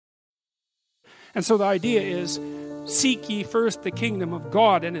And so the idea is, seek ye first the kingdom of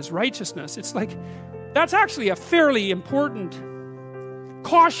God and his righteousness. It's like, that's actually a fairly important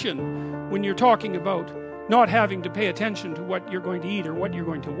caution when you're talking about not having to pay attention to what you're going to eat or what you're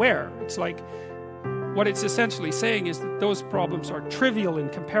going to wear. It's like, what it's essentially saying is that those problems are trivial in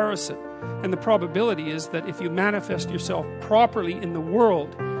comparison. And the probability is that if you manifest yourself properly in the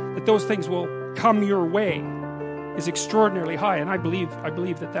world, that those things will come your way is extraordinarily high. And I believe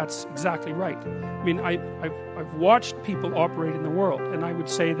that that's exactly right. I mean, I've watched people operate in the world, and I would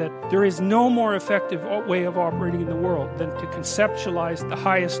say that there is no more effective way of operating in the world than to conceptualize the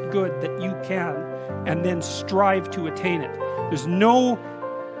highest good that you can and then strive to attain it. There's no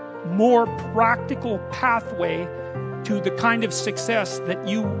more practical pathway to the kind of success that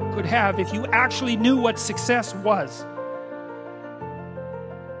you could have if you actually knew what success was.